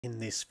In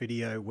this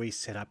video, we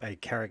set up a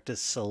character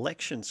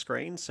selection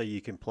screen so you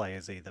can play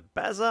as either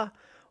Bazza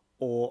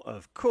or,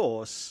 of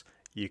course,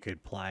 you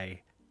could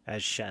play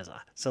as Shazza.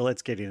 So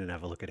let's get in and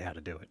have a look at how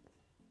to do it.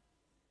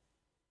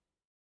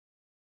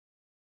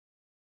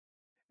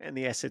 And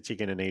the assets you're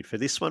going to need for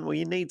this one, well,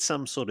 you need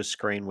some sort of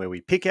screen where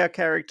we pick our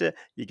character.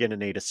 You're going to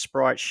need a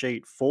sprite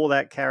sheet for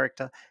that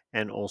character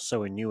and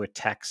also a new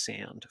attack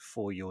sound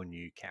for your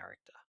new character.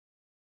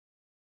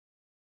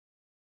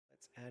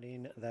 Let's add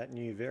in that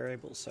new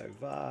variable. So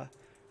var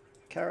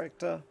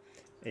character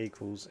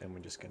equals, and we're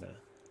just going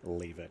to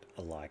leave it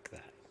like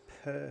that.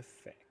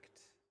 Perfect.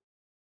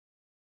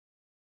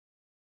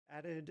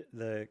 Added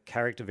the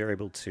character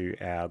variable to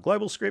our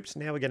global script.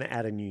 Now we're going to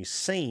add a new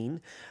scene,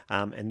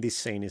 and this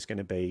scene is going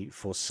to be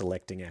for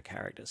selecting our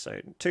character. So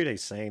 2D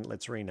scene,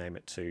 let's rename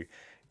it to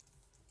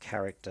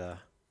character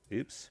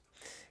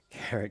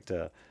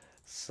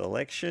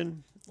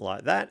selection,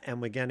 like that,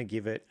 and we're going to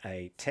give it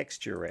a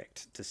texture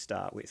rect to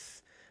start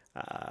with.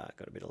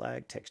 Got a bit of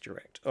lag, texture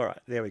rect. All right,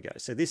 there we go.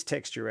 So this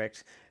texture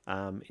rect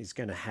is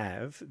going to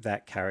have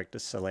that character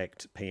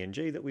select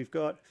PNG that we've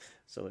got.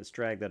 So let's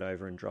drag that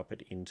over and drop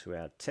it into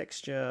our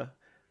texture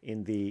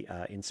in the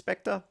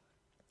inspector.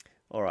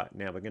 All right,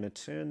 now we're going to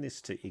turn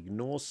this to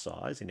ignore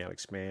size in our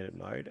expanded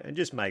mode and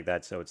just make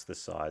that so it's the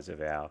size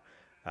of our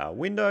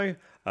window,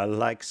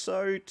 like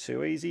so.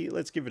 Too easy.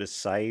 Let's give it a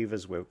save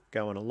as we're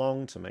going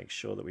along to make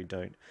sure that we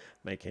don't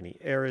make any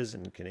errors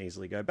and can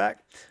easily go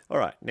back. All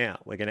right, now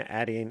we're going to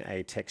add in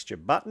a texture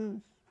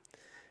button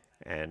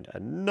and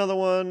another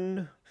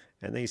one.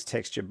 And these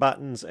texture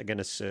buttons are going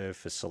to serve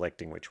for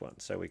selecting which one.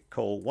 So we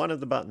call one of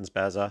the buttons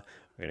Bazza.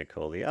 We're going to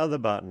call the other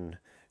button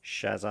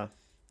Shazza,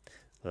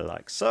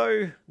 like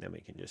so. Then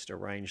we can just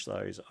arrange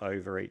those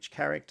over each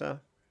character.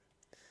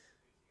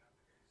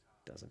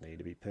 Doesn't need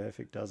to be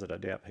perfect, does it? I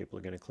doubt people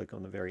are going to click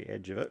on the very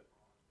edge of it.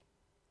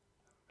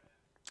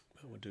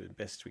 But we'll do the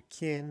best we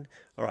can.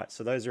 All right,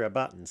 so those are our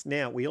buttons.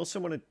 Now, we also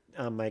want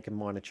to make a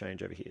minor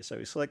change over here. So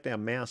we select our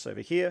mouse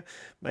over here,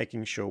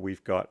 making sure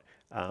we've got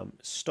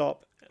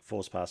stop,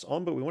 force pass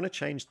on, but we want to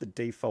change the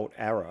default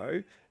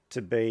arrow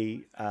to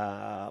be,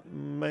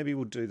 maybe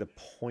we'll do the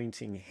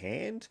pointing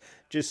hand,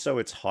 just so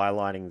it's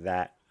highlighting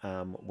that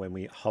when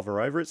we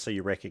hover over it, so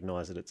you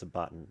recognize that it's a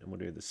button. And we'll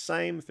do the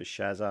same for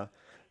Shazza.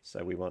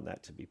 So we want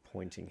that to be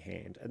pointing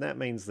hand. And that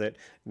means that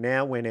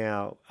now when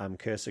our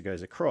cursor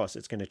goes across,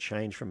 it's going to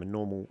change from a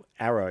normal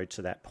arrow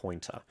to that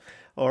pointer.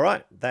 All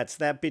right, that's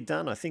that bit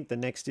done. I think the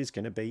next is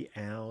going to be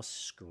our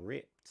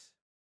script.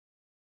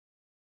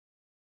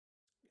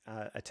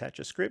 Attach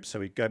a script. So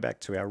we go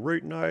back to our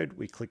root node.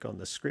 We click on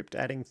the script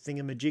adding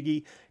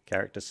thingamajiggy.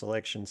 Character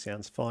selection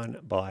sounds fine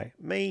by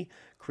me.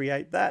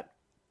 Create that.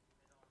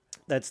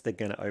 That's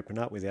going to open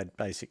up with our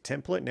basic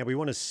template. Now we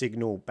want to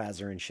signal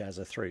Bazza and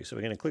Shazza through. So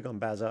we're going to click on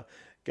Bazza,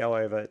 go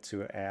over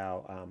to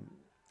our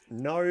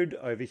node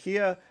over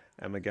here,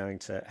 and we're going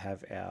to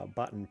have our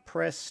button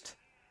pressed.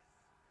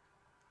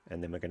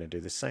 And then we're going to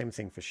do the same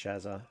thing for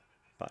Shazza,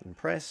 button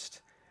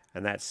pressed.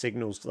 And that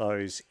signals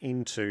those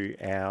into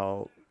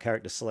our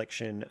character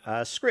selection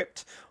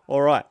script.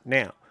 All right,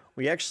 now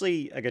we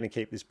actually are going to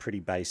keep this pretty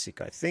basic,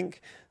 I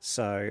think.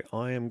 So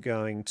I am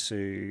going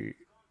to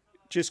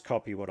just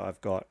copy what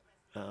I've got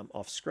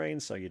off screen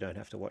so you don't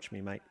have to watch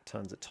me make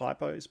tons of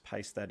typos.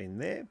 Paste that in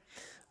there.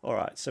 All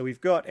right, so we've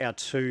got our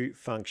two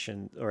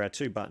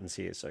buttons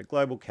here. So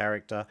global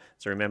character.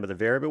 So remember the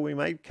variable we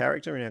made,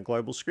 character, in our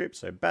global script.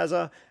 So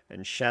Bazza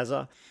and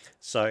Shazza.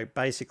 So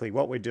basically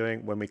what we're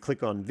doing when we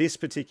click on this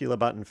particular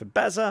button for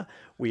Bazza,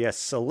 we are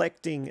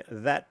selecting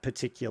that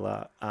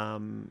particular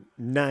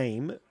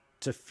name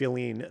to fill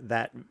in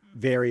that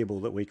variable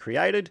that we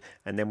created,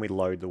 and then we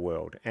load the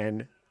world.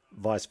 And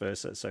vice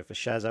versa. So for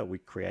Shazza, we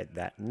create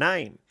that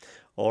name.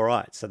 All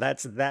right, so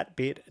that's that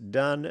bit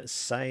done.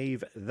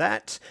 Save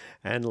that,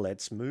 and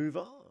let's move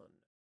on.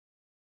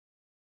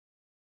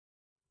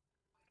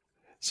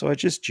 So I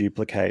just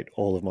duplicate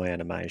all of my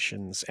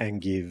animations and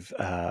give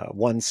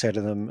one set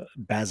of them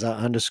Bazza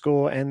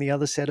underscore and the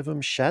other set of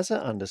them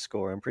Shazza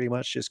underscore, and pretty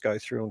much just go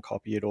through and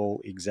copy it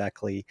all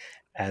exactly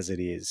as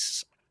it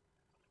is.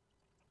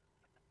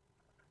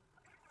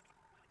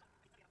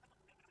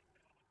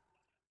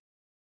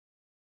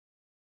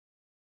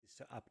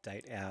 To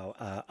update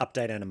our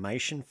update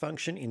animation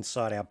function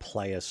inside our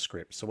player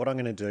script. So what I'm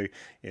going to do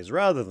is,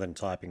 rather than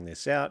typing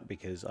this out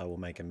because I will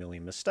make a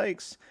million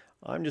mistakes,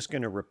 I'm just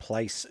going to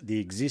replace the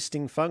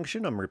existing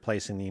function. I'm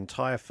replacing the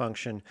entire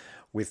function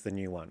with the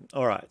new one.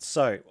 All right,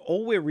 so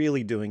all we're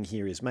really doing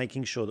here is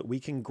making sure that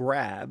we can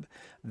grab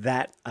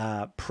that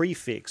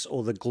prefix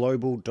or the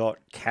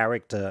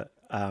global.character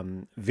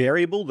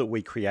variable that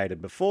we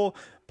created before,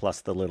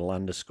 plus the little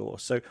underscore.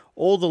 So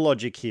all the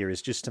logic here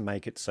is just to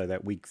make it so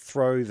that we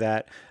throw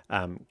that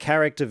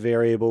character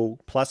variable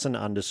plus an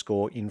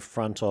underscore in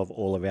front of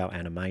all of our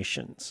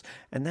animations.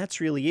 And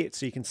that's really it.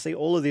 So you can see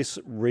all of this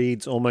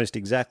reads almost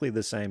exactly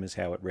the same as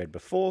how it read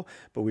before,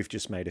 but we've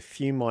just made a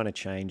few minor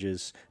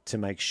changes to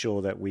make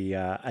sure that we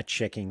are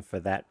checking for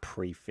that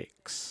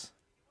prefix.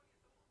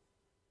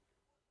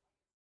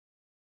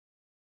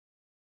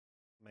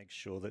 Make make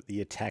sure that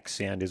the attack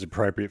sound is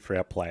appropriate for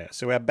our player.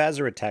 So our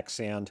Bazza attack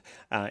sound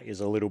is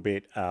a little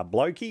bit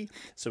blokey,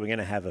 so we're going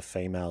to have a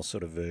female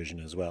sort of version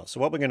as well. So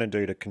what we're going to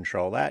do to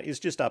control that is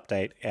just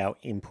update our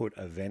input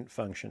event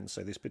function.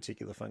 So this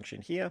particular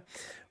function here,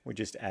 we're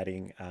just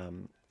adding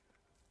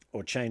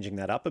or changing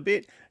that up a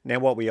bit. Now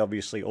what we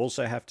obviously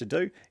also have to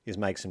do is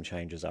make some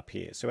changes up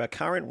here. So our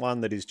current one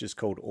that is just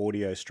called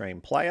audio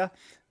stream player.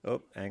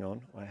 Oh, hang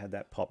on, I had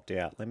that popped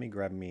out. Let me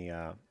grab me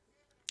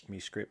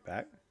script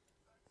back.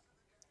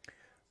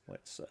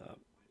 Let's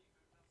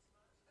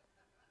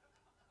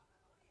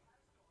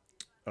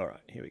all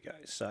right, here we go.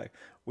 So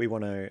we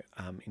want to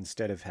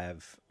instead of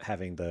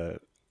having the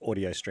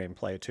audio stream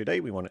player 2D,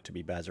 we want it to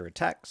be Bazza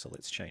attack. So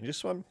let's change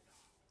this one.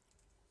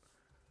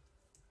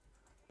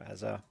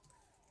 Bazza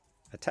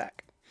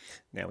attack.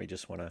 Now we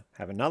just want to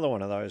have another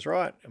one of those,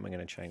 right? And we're going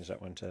to change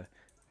that one to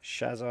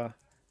Shazza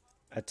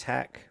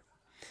attack.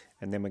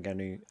 And then we're going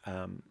to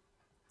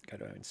go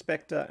to our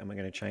inspector and we're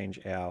going to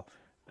change our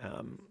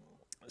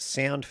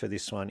sound for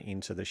this one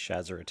into the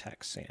Shazza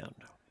attack sound.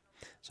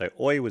 So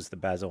Oi was the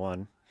Bazza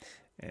one,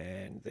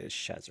 and there's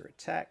Shazza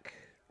attack.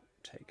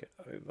 Take it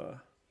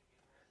over,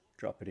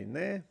 drop it in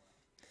there.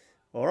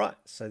 All right,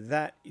 so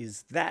that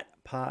is that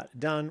part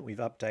done. We've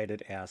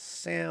updated our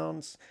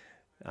sounds.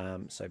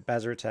 So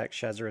Bazza attack,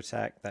 Shazza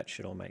attack, that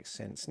should all make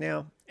sense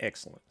now.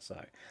 Excellent.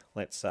 So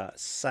let's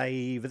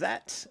save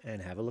that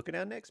and have a look at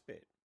our next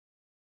bit.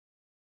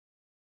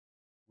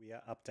 We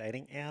are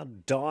updating our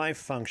die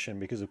function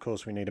because, of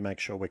course, we need to make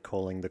sure we're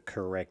calling the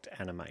correct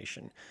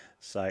animation.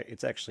 So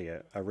it's actually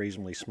a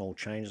reasonably small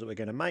change that we're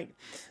going to make.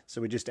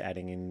 So we're just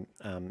adding in,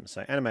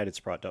 so animated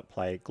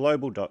sprite.play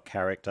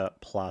global.character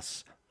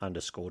plus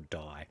underscore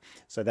die.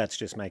 So that's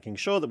just making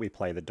sure that we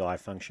play the die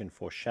function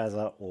for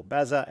Shazza or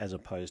Bazza as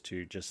opposed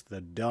to just the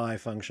die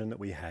function that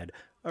we had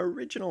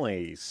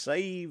originally.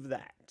 Save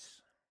that.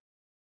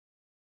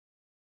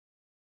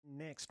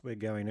 Next, we're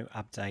going to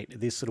update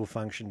this little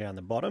function down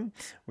the bottom,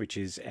 which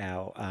is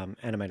our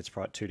animated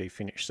sprite 2D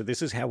finish. So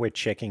this is how we're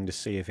checking to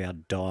see if our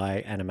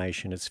die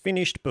animation is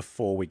finished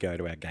before we go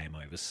to our game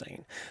over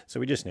scene. So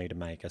we just need to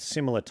make a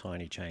similar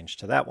tiny change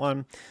to that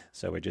one.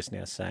 So we're just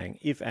now saying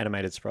if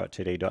animated sprite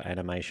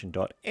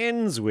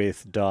 2D.animation.ends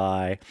with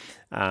die,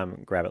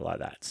 grab it like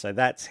that. So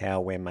that's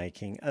how we're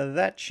making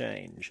that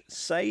change.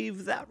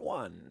 Save that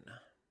one.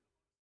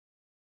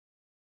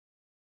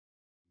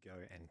 Go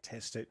and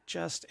test it.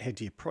 Just head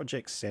to your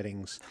project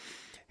settings,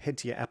 head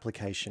to your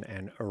application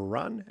and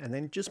run, and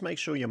then just make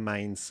sure your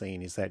main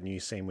scene is that new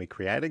scene we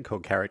created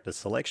called character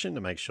selection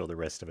to make sure the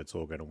rest of it's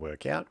all going to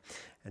work out,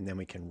 and then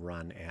we can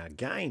run our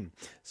game.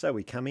 So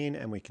we come in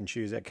and we can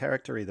choose our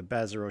character, either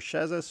Bazza or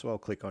Shazza. So I'll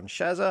click on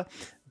Shazza.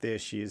 There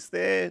she is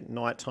there.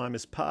 Nighttime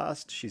has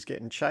passed. She's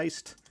getting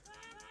chased.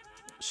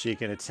 She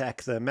can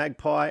attack the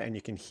magpie and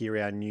you can hear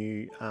our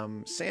new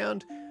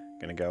sound.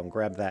 Going to go and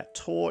grab that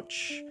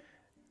torch.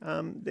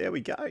 There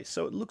we go.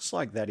 So it looks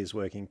like that is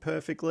working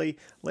perfectly.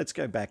 Let's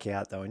go back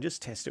out though and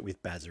just test it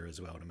with Bazza as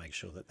well to make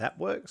sure that that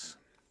works.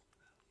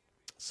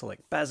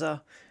 Select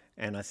Bazza,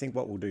 and I think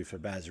what we'll do for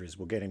Bazza is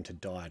we'll get him to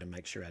die to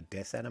make sure our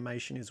death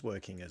animation is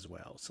working as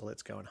well. So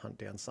let's go and hunt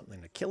down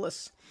something to kill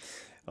us.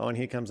 Oh, and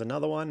here comes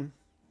another one.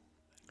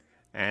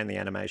 And the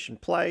animation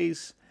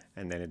plays.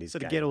 And then it is. So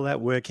to get all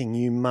that working,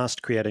 you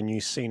must create a new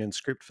scene and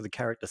script for the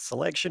character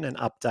selection and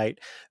update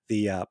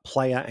the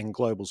player and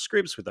global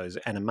scripts with those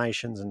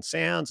animations and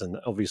sounds, and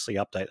obviously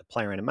update the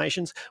player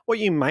animations. What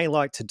you may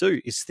like to do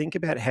is think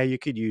about how you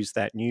could use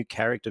that new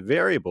character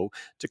variable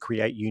to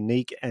create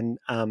unique and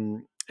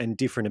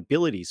different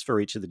abilities for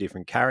each of the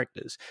different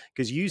characters,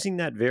 because using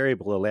that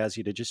variable allows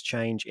you to just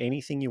change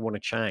anything you want to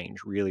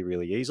change really,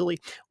 really easily.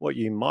 What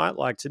you might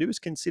like to do is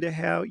consider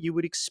how you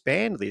would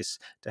expand this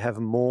to have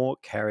more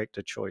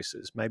character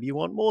choices. Maybe you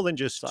want more than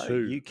just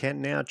two. You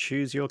can now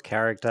choose your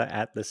character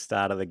at the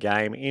start of the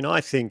game in, I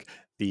think,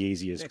 the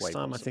easiest way. Next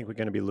time, I think we're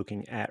going to be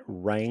looking at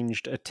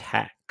ranged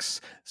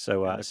attacks.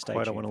 So the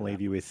quote I want to leave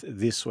you with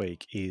this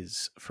week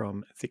is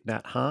from Thich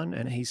Nhat Hanh,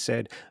 and he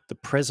said, "The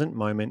present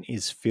moment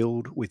is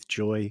filled with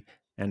joy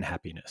and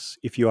happiness.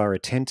 If you are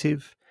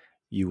attentive,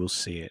 you will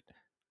see it.